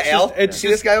Nothing. Yeah, It's Al. just- it's See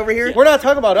this guy over here? We're not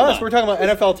talking about us. We're talking about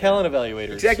NFL talent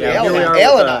evaluators. Exactly, Yeah, Al, here we are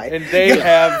Al with, and I. And they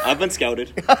have I've been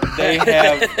scouted. they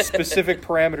have specific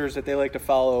parameters that they like to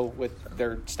follow with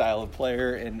their style of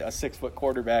player, and a 6 foot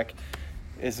quarterback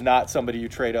is not somebody you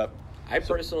trade up. I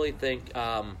personally think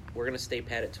we're going to stay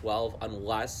pat at 12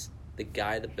 unless the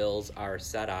guy the Bills are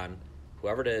set on,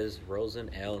 whoever it is, Rosen,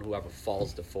 Allen, whoever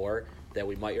falls to 4, that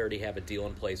we might already have a deal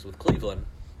in place with Cleveland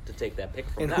to take that pick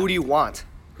from And them. who do you want?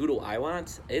 Who do I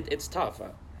want? It's tough.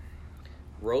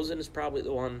 Rosen is probably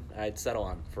the one I'd settle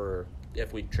on for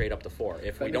if we trade up to 4.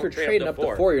 If we If don't you're trade trading up up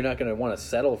to to 4, you're not going to want to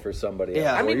settle for somebody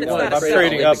Yeah. else. I mean, You it's wanna not I'm trade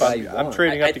trading up up. the guy you I'm want.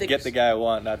 trading I up to think get the guy I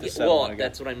want, not to settle well, on a guy.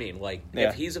 that's what I mean. Like, Yeah.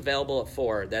 if he's available at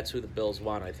 4, that's who the Bills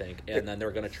want, I think. And then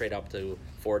they're going to trade up to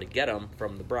 4 to get him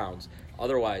from the Browns.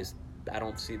 Otherwise, I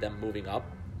don't see them moving up.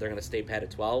 They're going to stay pat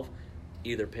at 12.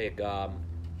 Either pick,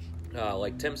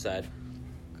 like Tim said,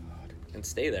 and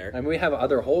stay there. I mean, we have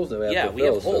other holes that we have Yeah, to we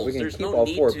have fill, so holes. we can There's keep no all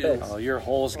need 4 to- picks. Oh, you're a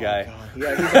holes guy.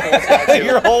 Yeah, he's a Holes guy, too.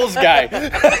 You're a holes guy.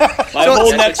 My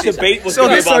whole that's next what she debate said. was So going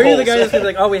to this- be So about are you the holes. guy that's gonna be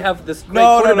like, oh, we have this great No,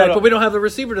 no, quarterback, no. but we don't have the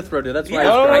receiver to throw to? That's why Yeah,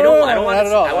 I I no, don't no, want not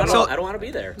at all. I don't So- I don't want to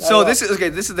be there. So this is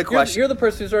the question. You're the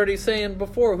person who's already saying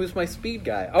before, who's my speed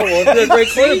guy? Oh, well, if you're a great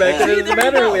quarterback, then it doesn't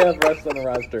matter who we have rest on the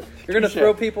roster. You're going to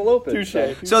throw people open. Touche.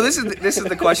 So this is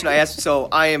the question I asked. So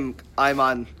I'm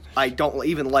on. I don't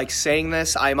even like saying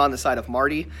this. I'm on the side of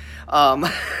Marty.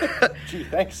 Gee,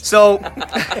 thanks. So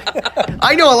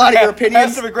I know a lot of your opinions.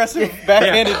 Passive aggressive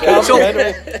backhanded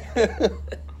compliment.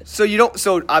 So you don't.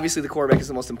 So obviously the quarterback is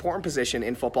the most important position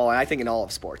in football, and I think in all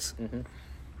of sports. Mm-hmm.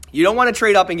 You don't want to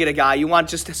trade up and get a guy. You want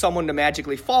just someone to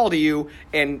magically fall to you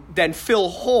and then fill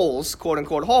holes, quote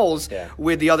unquote holes, Yeah.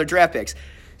 with the other draft picks.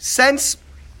 Since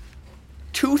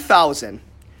 2000,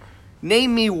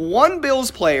 name me one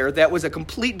Bills player that was a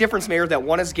complete difference maker that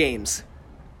won us games.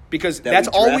 Because That that's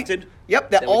we all drafted? we. Yep,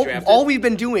 That we drafted? all we've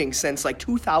been doing since like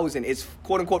 2000 is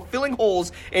quote unquote filling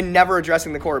holes and never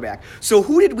addressing the quarterback. So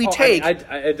who did we take?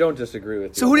 I don't disagree with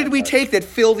you. So who on did that we part. take that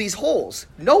fill these holes?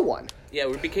 No one. Yeah,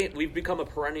 we've become a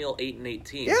perennial 8-8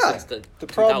 team Yeah. since the The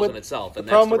 2000 problem with itself. the And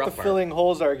problem that's with the the rough part. filling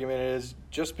holes argument is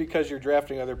just because you're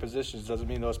drafting other positions doesn't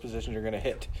mean those positions are going to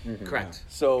hit. Correct.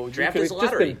 So you Draft could- is a We've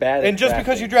just lottery. been bad at and just because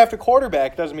drafting. you draft a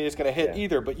quarterback doesn't mean it's going to hit Yeah.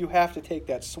 either. But you have to take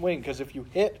that swing because if you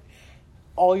hit,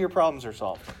 all your problems are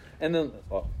solved. And then,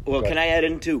 Well, can I add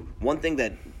in too? One thing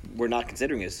that we're not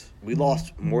considering is we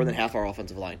lost more than half our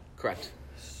offensive line. Correct.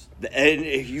 And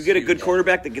if you get a good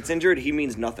quarterback that gets injured, he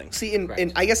means nothing. See, in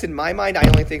Correct. I guess in my mind, I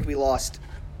only think we lost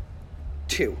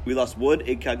 2. We lost Wood,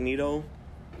 Incognito.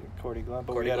 Cordy Glenn,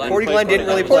 but Cordy we had Glenn Cordy Glenn didn't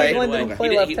really Cordy play. Glenn didn't He play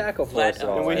did- left he tackle for flat- us at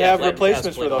all. And we Yeah, have Flat replacements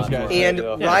has for those played a lot. guys. And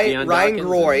Yeah. Ryan Dawkins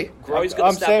Groy. Groy's going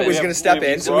I'm to step saying in. was gonna step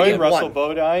in, so we Roy, need Russell one.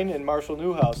 Bodine, and Marshall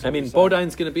Newhouse. I mean, So-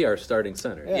 Bodine's going to be our starting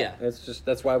center. Yeah.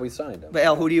 That's why we signed him. But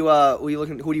Al, who do you want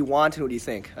and who do you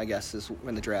think? I guess is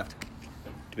in the draft.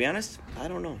 To be honest, I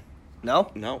don't know. No,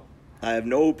 No. I have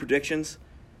no predictions.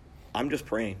 I'm just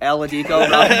praying. Al Ladico,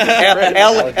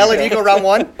 Ladico, round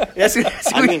 1. Yes,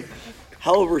 I mean,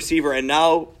 hell of a receiver, and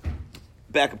now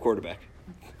backup quarterback.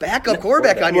 backup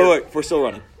quarterback on Wait, your. wait, we're still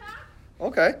running.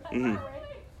 Okay.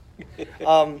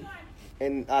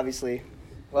 And obviously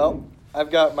Well, I've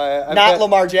got my. I've not got-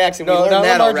 Lamar Jackson. We No, learned not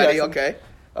that Lamar already. Jackson.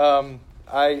 Okay.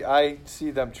 I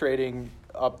see them trading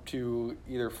up to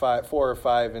either 4 or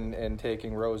 5 and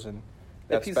taking Rosen.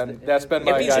 That's he's been if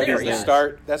my he's guy there, from the yeah.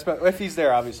 start. That's been if he's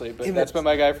there, obviously, but Even that's if- been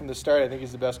my guy from the start. I think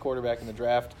he's the best quarterback in the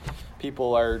draft.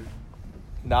 People are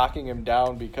knocking him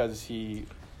down because he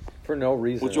For no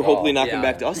reason. Which will at all. hopefully knock him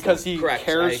Yeah. back to us. because then. he Correct,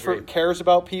 cares I agree. cares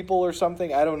about people or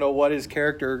something. I don't know what his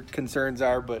character concerns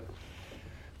are, but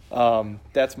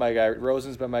that's my guy.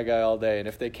 Rosen's been my guy all day, and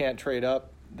if they can't trade up,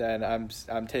 then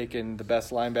I'm taking the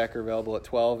best linebacker available at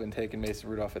 12 and taking Mason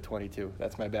Rudolph at 22.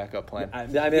 That's my backup plan. I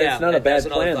mean, Yeah, it's not a that's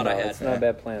bad another plan, thought though. I had. It's not a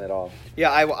bad plan at all.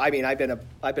 Yeah, I mean, I've been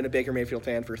a Baker Mayfield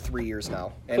fan for 3 years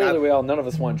now, and Clearly, none of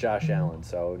us want Josh Allen,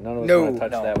 so none of us No, want to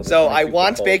touch no. that with so a I 22-foot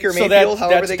want pole. Baker So Mayfield.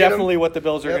 However that's they get him. definitely what the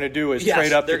Bills are Yep. going to do is Yes,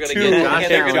 trade up they're to gonna 2 get and Josh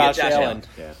take Allen. Josh Josh Allen. Allen.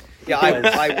 Yeah. Yeah,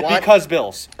 I want Because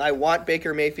Bills. I want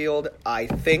Baker Mayfield. I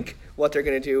think what they're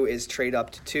going to do is trade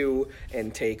up to 2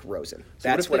 and take Rosen.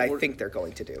 That's if what they I were- think they're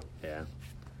going to do. Yeah.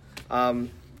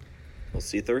 We'll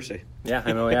see you Thursday. Yeah,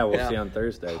 I know. Yeah, we'll Yeah. see on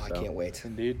Thursday. Oh, I so. can't wait.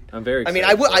 Indeed. I'm very. I mean,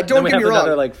 excited. I don't Then we get have me wrong.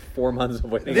 Another, like 4 months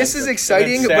of waiting. This is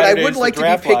exciting, And but I Saturday's would the like to be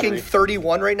draft picking lottery.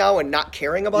 31 right now and not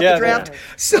caring about Yeah, the draft. yeah.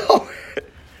 So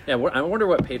Yeah, I wonder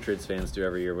what Patriots fans do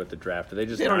every year with the draft. Do they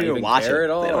just They don't not even watch care it. at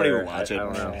all? They don't or- even watch it. I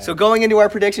don't know. So going into our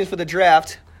predictions for the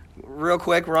draft, real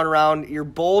quick, run around your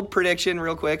bold prediction,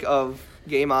 real quick, of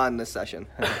game on this session.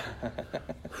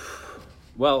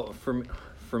 Well,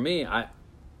 for me, I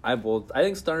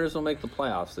think Stunners will make the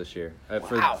playoffs this year. For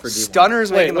D1.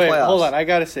 Stunners making the playoffs. Hold on. I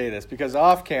got to say this because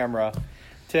off camera,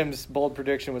 Tim's bold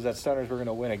prediction was that Stunners were going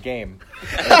to win a game.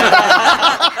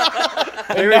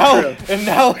 and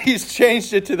now he's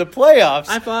changed it to the playoffs.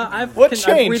 I've What I've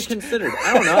changed? reconsidered.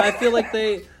 I don't know. I feel like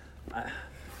I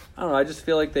don't know. I just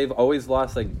feel like they've always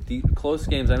lost like close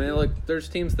games. I mean, like there's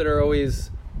teams that are always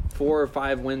 4 or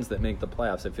 5 wins that make the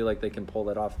playoffs. I feel like they can pull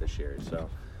that off this year.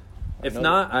 So, if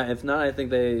not, I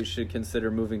think they should consider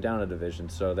moving down a division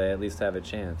so they at least have a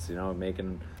chance.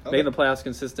 Making the playoffs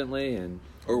consistently and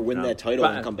Or win that title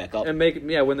and come back up. and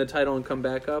win the title and come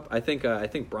back up. I think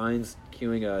Brian's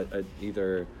queuing a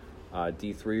either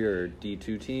D3 or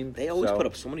D2 team. They always put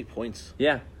up so many points.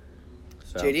 Yeah.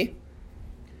 So. JD?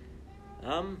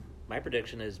 My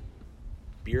prediction is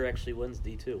Beer actually wins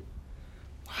D2.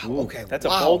 Okay, That's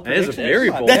wow. a bold That is a prediction. very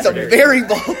bold That's a prediction. very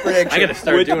bold prediction. I got to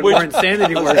start doing more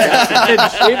insanity work to get in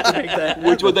shape to make that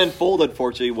Which would then fold,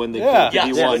 unfortunately, when they Yeah. get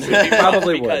Yeah, D1.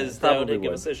 Probably would. because that Probably would give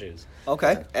would. us issues.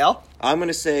 Okay, Al? I'm going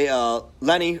to say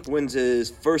Lenny wins his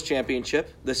first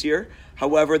championship this year.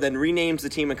 However, then renames the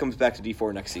team and comes back to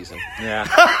D4 next season. Yeah.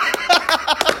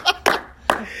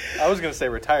 I was going to say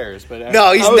retires, but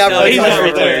No, he's never No, he's never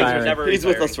retiring. retiring. Never He's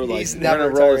with retiring. us for life. He's We're never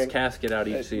going to roll his retiring. casket out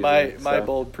each season. my so.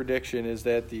 bold prediction is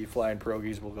that the Flying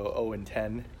Progies will go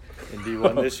 0-10 in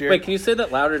D1 this year. Wait, can you say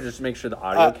that louder just to make sure the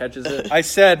audio catches it? I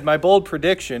said my bold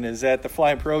prediction is that the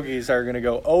Flying Progies are going to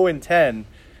go 0-10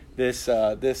 this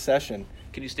session.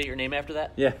 Can you state your name after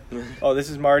that? Yeah. Oh, this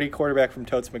is Marty, quarterback from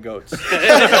Totes McGoats.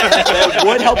 That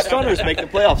would help Stunners make the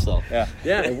playoffs, though. Yeah.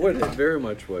 Yeah, it would. It very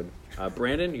much would.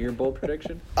 Brandon, your bold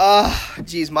prediction?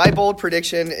 Geez, my bold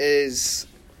prediction is,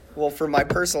 well, for my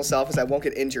personal self, is I won't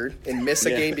get injured and miss a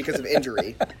game because of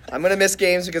injury. I'm going to miss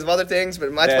games because of other things,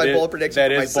 but that's my bold prediction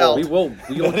for myself. We will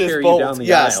That is carry you bold. down the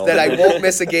Yes, aisle. that I won't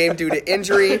miss a game due to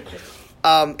injury.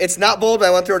 It's not bold, but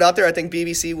I want to throw it out there. I think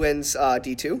BBC wins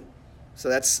D2. So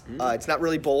that's it's not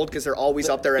really bold because they're always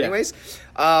up there Yeah. anyways.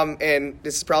 And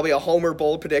this is probably a homer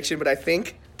bold prediction, but I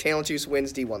think Talent Juice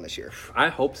wins D1 this year. I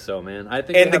hope so, man. I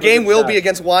think And they the have a game good will shot. be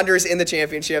against Wanderers in the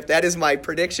championship. That is my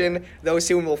prediction. Those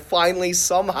two will finally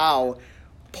somehow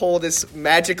pull this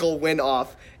magical win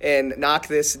off and knock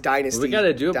this dynasty We got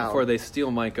to do it down. before they steal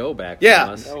Mike O back Yeah,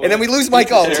 from us. and then we lose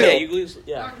Mike O, Yeah, too. you lose.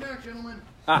 Yeah.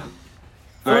 All right,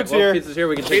 Food's well, here. pizza's here.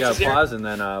 We can take a Pizza's here. pause, and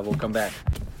then we'll come back.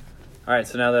 All right,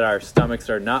 so now that our stomachs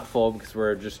are not full because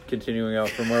we're just continuing out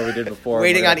from where we did before.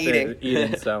 Waiting we're on gonna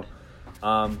eating, so...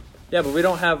 yeah, but we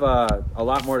don't have a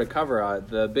lot more to cover.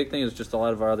 The big thing is just a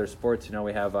lot of our other sports.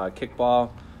 We have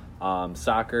kickball,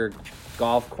 soccer,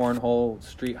 golf, cornhole,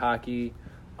 street hockey,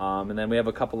 and then we have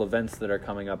a couple events that are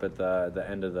coming up at the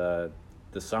end of the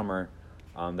summer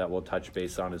that we'll touch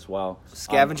base on as well.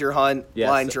 Scavenger hunt, yes.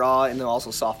 blind draw, and then also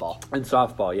softball. And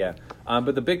softball, yeah.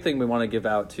 But the big thing we want to give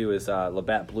out, too, is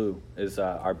Labatt Blue is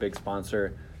our big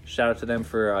sponsor. Shout out to them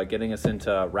for getting us into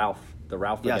the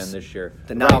Ralph Yes. again this year.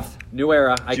 The Ralph, ninth. new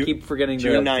era. I June- keep forgetting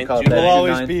June to 9th. call it June that. It'll June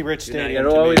always 9th. be Rich Stadium.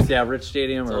 It'll to me. always, Rich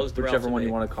Stadium It's or always the whichever Ralph one to you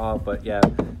me. want to call it. But yeah,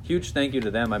 huge thank you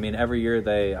to them. I mean, every year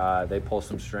they pull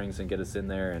some strings and get us in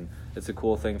there, and it's a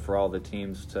cool thing for all the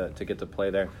teams to get to play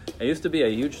there. It used to be a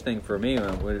huge thing for me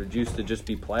when it used to just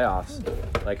be playoffs.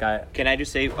 Can I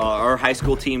just say, our high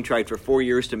school team tried for 4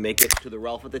 years to make it to the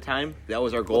Ralph at the time. That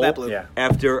was our goal. Labatt Blue. Yeah.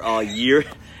 After a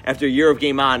year of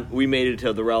Game On, we made it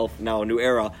to the Ralph, now a new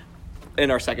era, in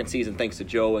our second season, thanks to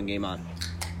Joe and Game On.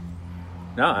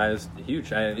 No, it was huge.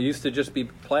 It used to just be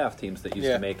playoff teams that used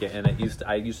Yeah. to make it, and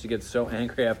I used to get so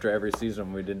angry after every season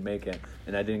when we didn't make it,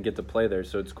 and I didn't get to play there.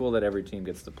 So it's cool that every team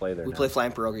gets to play there. We now. play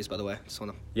Flying Pierogies, by the way. Just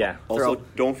want to Yeah. Also, Throw.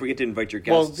 don't forget to invite your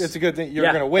Well, guests. it's a good thing you're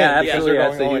Yeah, going to win yeah, because absolutely. they're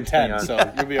That's a going huge 0-10, thing.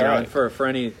 so you'll be all right. And for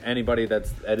anybody that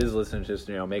is listening, just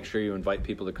make sure you invite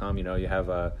people to come. You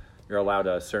have you're allowed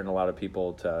a certain amount of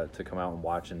people to come out and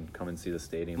watch and come and see the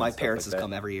stadium. My and stuff parents like has that.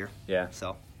 come every year, Yeah.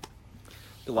 so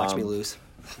to watch me lose.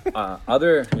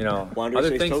 Other Wanderers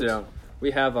face things. Toads.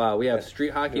 We have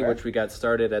street hockey, You're right. which we got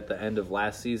started at the end of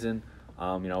last season.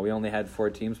 We only had 4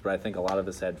 teams, but I think a lot of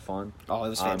us had fun. Oh, it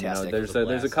was fantastic. It was There's a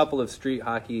blast. couple of street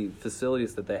hockey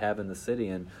facilities that they have in the city,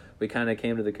 and we kind of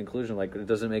came to the conclusion it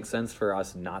doesn't make sense for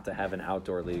us not to have an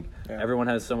outdoor league. Yeah. Everyone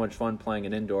has so much fun playing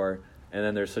an indoor, and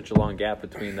then there's such a long gap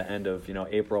between the end of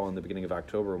April and the beginning of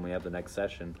October when we have the next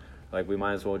session. We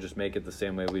might as well just make it the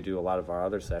same way we do a lot of our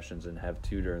other sessions and have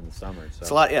 2 during the summer. So. It's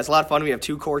a lot. Yeah, it's a lot of fun. We have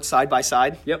 2 courts side by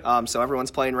side. Yep. So everyone's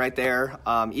playing right there.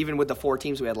 Even with the 4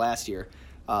 teams we had last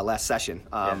session.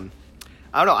 I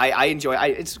don't know. I enjoy.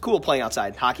 It's cool playing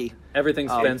outside hockey.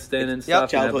 Everything's fenced in and Yep. stuff. and have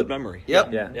Childhood the- memory.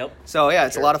 Yep. Yeah. Yep. So yeah,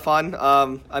 it's a lot of fun.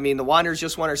 I mean, the Wanderers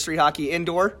just won our street hockey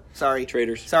indoor. Sorry,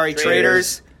 Traders. Sorry, Traders.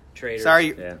 Traders. Traders.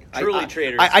 Sorry. Yeah. Truly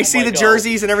Traders. I see the Mike O.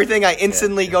 jerseys and everything. I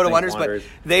instantly go to Think Wanderers, Wanderers.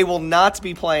 but they will not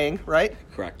be playing. Right?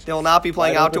 Correct. They will not be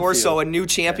playing Wide open outdoors. So field. a new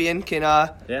champion can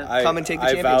Yeah. come and take the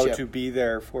I vow championship. to be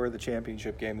there for the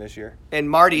championship game this year. And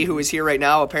Marty, who is here right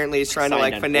now, apparently is trying to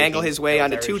Signed on finagle 14. his way That was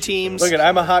onto our 2 issue. teams. Look,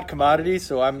 I'm a hot commodity,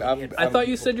 so I'm I thought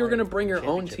you said you were going to bring your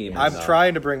own team. I'm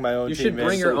trying to bring my own You team should in.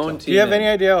 bring your so own tough. team. Do you have in. any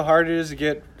idea how hard it is to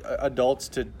get adults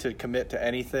to commit to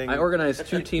anything. I organized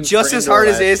 2 teams. Just for as indoor hard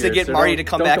as last it is to year, get so Marty to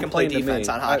come don't back and play complain to me. defense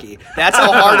on hockey. That's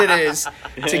how hard it is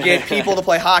to get people to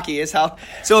play hockey.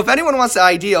 So if anyone wants the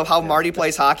idea of how Marty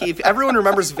plays hockey, if everyone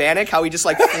remembers Vanek, how he just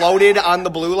like floated on the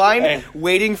blue line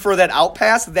waiting for that out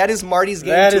pass, that is Marty's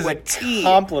game That to is a a T.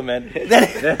 compliment.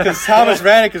 Because Thomas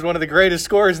Vanek is one of the greatest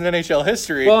scorers in NHL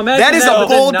history. Well, imagine That is but a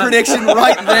then bold not- prediction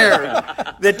right there.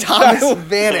 That Thomas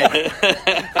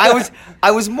Vanek.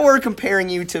 I was more comparing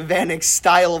you to Vanek's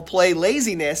style of play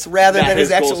laziness rather Not than his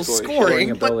his goal actual scoring. scoring.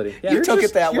 Scoring But ability. Yeah. you took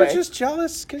it that You're way. just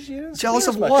jealous because you didn't Jealous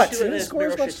score of as what? much. You didn't score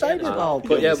as much time. Oh,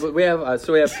 But yeah, but we have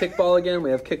we have kickball again.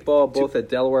 We have kickball both at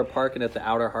Delaware Park and at the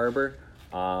Outer Harbor.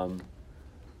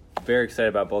 Very excited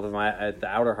about both of them. At the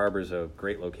Outer Harbor is a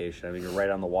great location. I mean, you're right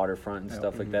on the waterfront and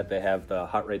stuff like that. They have the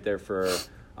hut right there for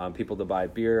people to buy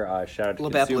beer. Shout out to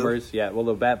Labatt Blue. consumers. Yeah, well,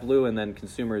 Labatt Blue, and then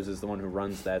Consumers is the one who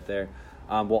runs that there.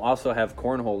 We'll also have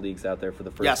cornhole leagues out there for the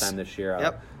first Yes. time this year.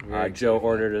 Yep. Joe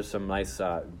ordered us some nice,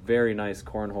 very nice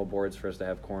cornhole boards for us to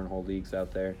have cornhole leagues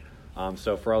out there.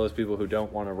 So for all those people who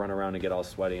don't want to run around and get all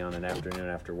sweaty on an afternoon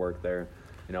after work, they're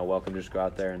welcome to just go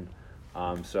out there.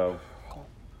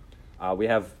 And we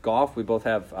have golf. We both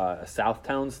have a South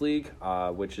Towns League,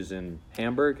 which is in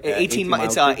Hamburg. at 18 Mile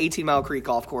Creek. 18 Mile Creek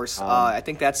Golf Course. I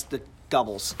think that's the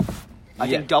doubles. I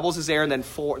think doubles is there, and then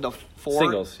the four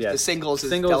Singles, yes. The singles is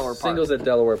Delaware Park. Singles at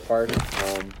Delaware Park.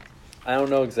 I don't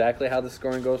know exactly how the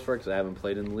scoring goes for it because I haven't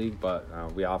played in the league, but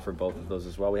we offer both of those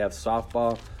as well. We have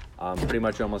softball pretty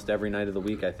much almost every night of the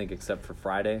week, I think, except for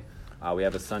Friday. We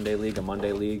have a Sunday league, a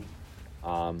Monday league.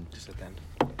 Just at the end.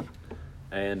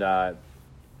 And a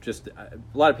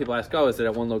lot of people ask, is it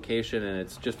at one location? And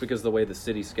it's just because of the way the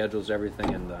city schedules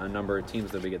everything and the number of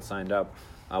teams that we get signed up.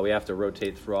 We have to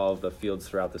rotate through all of the fields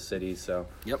throughout the city. So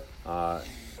Yep. A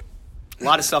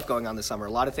lot of stuff going on this summer.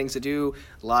 A lot of things to do.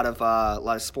 A lot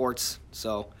of sports.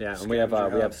 So yeah, and we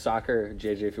have soccer.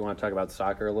 JJ, if you want to talk about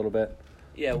soccer a little bit.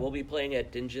 Yeah, we'll be playing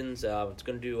at Dingens. It's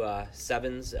going to do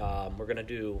sevens. We're going to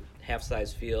do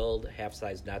half-size field,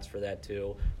 half-size nets for that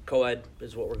too. Co-ed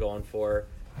is what we're going for.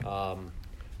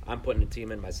 I'm putting a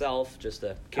team in myself just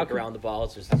to kick around the ball.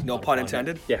 It's just no pun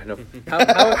intended. Yeah, no.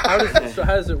 How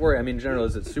does it work? I mean, in general,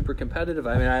 is it super competitive?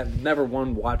 I mean, I've never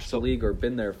watched the league or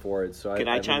been there for it. So Can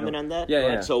I chime in on that?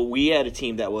 Yeah. So we had a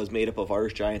team that was made up of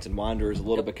Irish Giants and Wanderers, a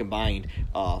little bit combined.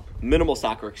 Minimal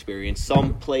soccer experience.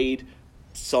 Some played.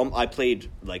 I played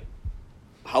like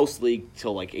house league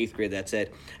till like 8th grade. That's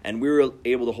it. And we were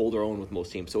able to hold our own with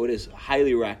most teams. So it is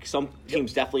highly rec. Some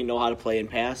teams definitely know how to play and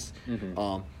pass.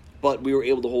 Mm-hmm. But we were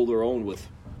able to hold our own with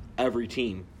every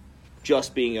team,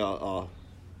 just being Yeah,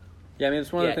 I mean,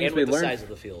 it's one of the things and we with the learned. size of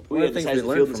the field. One of the the things size we of the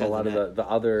learned field from and a size lot of of the the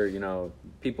other,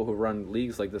 people who run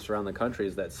leagues like this around the country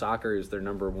is that soccer is their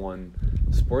number one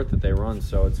sport that they run.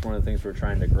 So it's one of the things we're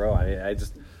trying to grow.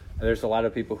 There's a lot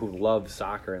of people who love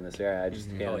soccer in this area. I just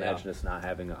can't imagine us not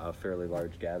having a fairly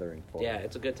large gathering for Yeah, it.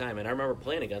 it's a good time. And I remember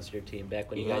playing against your team back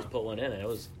when you guys put one in. And it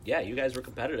was, you guys were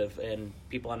competitive. And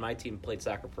people on my team played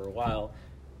soccer for a while.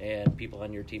 And people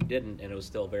on your team didn't. And it was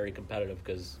still very competitive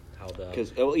because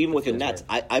even with the fields nets,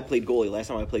 were. I played goalie. Last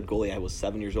time I played goalie, I was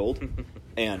 7 years old,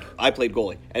 and I played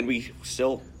goalie, and we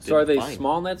still. So are did they fine.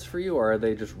 small nets for you, or are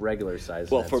they just regular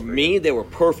size? Well, nets for you? me, they were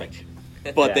perfect,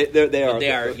 but Yeah.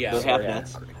 they're yeah, half sorry,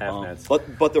 nets. half nets.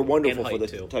 But they're wonderful And for the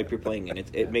height, too. type you're playing in.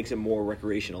 It makes it more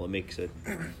recreational. It makes it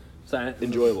So,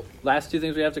 enjoyable. Last 2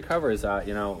 things we have to cover is,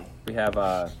 we have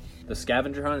the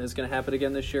scavenger hunt is going to happen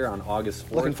again this year on August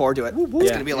 4th. Looking forward to it. It's Yeah.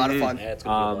 going to be a lot of fun. Yeah, it's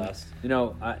going to be a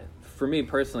blast. For me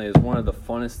personally, it's one of the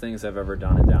funnest things I've ever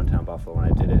done in downtown Buffalo when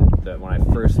I did it. When I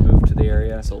first moved to the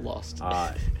area. So lost.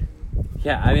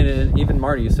 Yeah, I mean, and even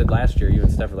Marty, you said last year, you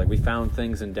and Steph were like, we found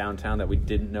things in downtown that we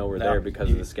didn't know were there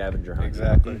because of the scavenger hunt.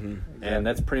 Exactly. And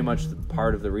that's pretty much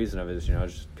part of the reason of it is,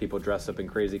 just people dress up in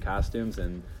crazy costumes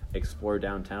and explore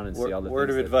downtown and see all the Word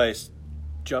things of advice: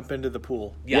 jump into the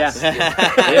pool. Yes. Yeah.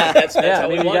 Yeah, that's Yeah, how I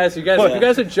mean, we won. if you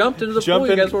guys had jumped into the pool,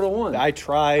 you guys would have won. I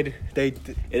tried. It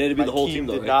had to be the whole team,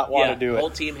 though, did right? not want Yeah, to do the it. whole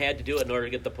team had to do it in order to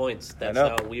get the points. That's know.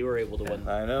 how we were able to win.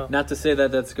 I know. Not to say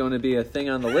that that's going to be a thing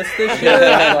on the list this year,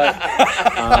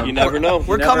 but You never know.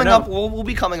 We're never coming know. up. We'll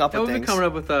be coming up with we'll be things. coming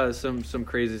up with some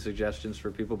crazy suggestions for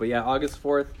people. But yeah, August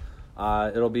 4th,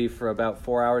 it'll be for about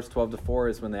 4 hours. 12 to 4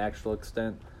 is when the actual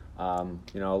extent. A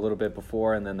little bit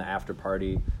before, and then the after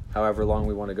party. However long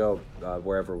we want to go,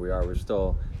 wherever we are, we're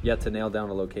still yet to nail down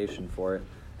a location for it.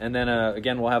 And then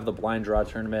again, we'll have the blind draw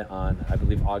tournament on, I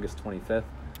believe, August 25th.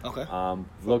 Okay.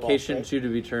 Location right? to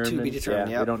be determined. To be determined,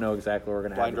 Yeah, yeah. we don't know exactly where we're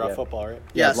going to have Blind it draw yet. football, right?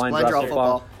 Yes, blind draw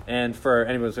football. And for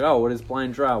anyone who's like, what is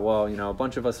blind draw? Well, a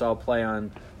bunch of us all play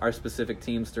on our specific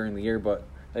teams during the year, but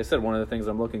I said, one of the things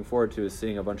I'm looking forward to is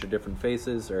seeing a bunch of different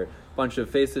faces, or a bunch of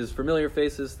faces, familiar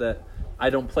faces that I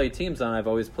don't play teams on. I've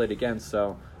always played against.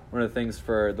 So one of the things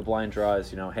for the blind draw is,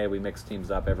 hey, we mix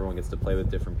teams up. Everyone gets to play with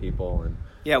different people, and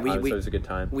so it's a good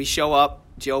time. We show up.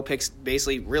 Joe picks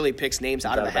names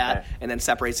out of a hat and then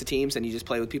separates the teams, and you just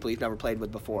play with people you've never played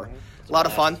with before. A lot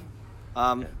of fun.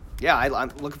 I'm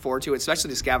looking forward to it, especially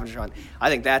the scavenger hunt. I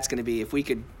think that's going to be, if we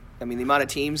could. I mean, the amount of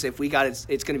teams, if we got it,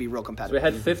 it's going to be real competitive. So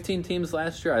we had 15 teams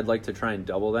last year. I'd like to try and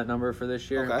double that number for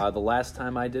this year. Okay. The last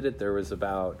time I did it, there was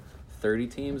about 30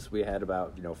 teams. We had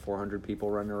about 400 people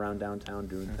running around downtown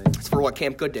doing things. It's for what,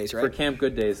 Camp Good Days, right? For Camp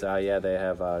Good Days, they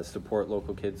have support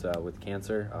local kids with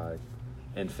cancer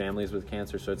and families with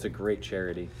cancer. So it's a great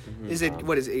charity. Is it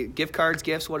what is it? Gift cards,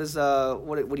 gifts? What is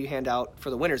what do you hand out for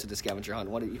the winners of the scavenger hunt?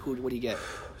 What do you get?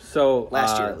 So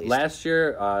last year, at least. Last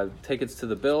year, tickets to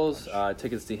the Bills,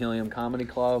 tickets to Helium Comedy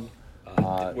Club.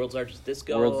 World's Largest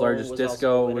Disco. World's Largest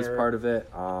Disco was part of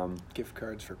it. Gift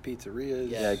cards for pizzerias.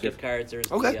 Yeah, gift cards. There's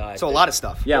okay, so a lot of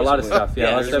stuff. Yeah, a lot of stuff.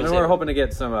 Yeah, and we're hoping to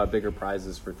get some bigger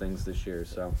prizes for things this year.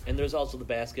 So. And there's also the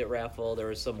basket raffle. There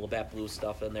was some Labatt Blue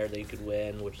stuff in there that you could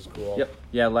win, which is cool. Yep.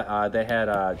 Yeah, they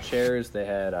had chairs, they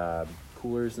had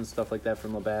coolers and stuff like that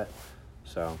from Labatt.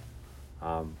 So,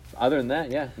 other than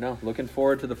that, looking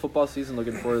forward to the football season.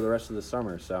 Looking forward to the rest of the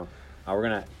summer. So. We're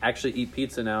going to actually eat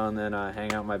pizza now and then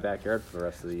hang out in my backyard for the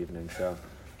rest of the evening. So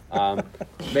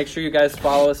make sure you guys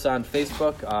follow us on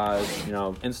Facebook,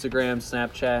 Instagram,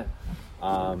 Snapchat,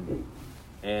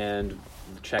 and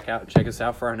check us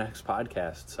out for our next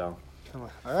podcast. So, all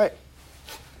right.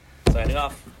 Signing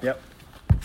off. Yep.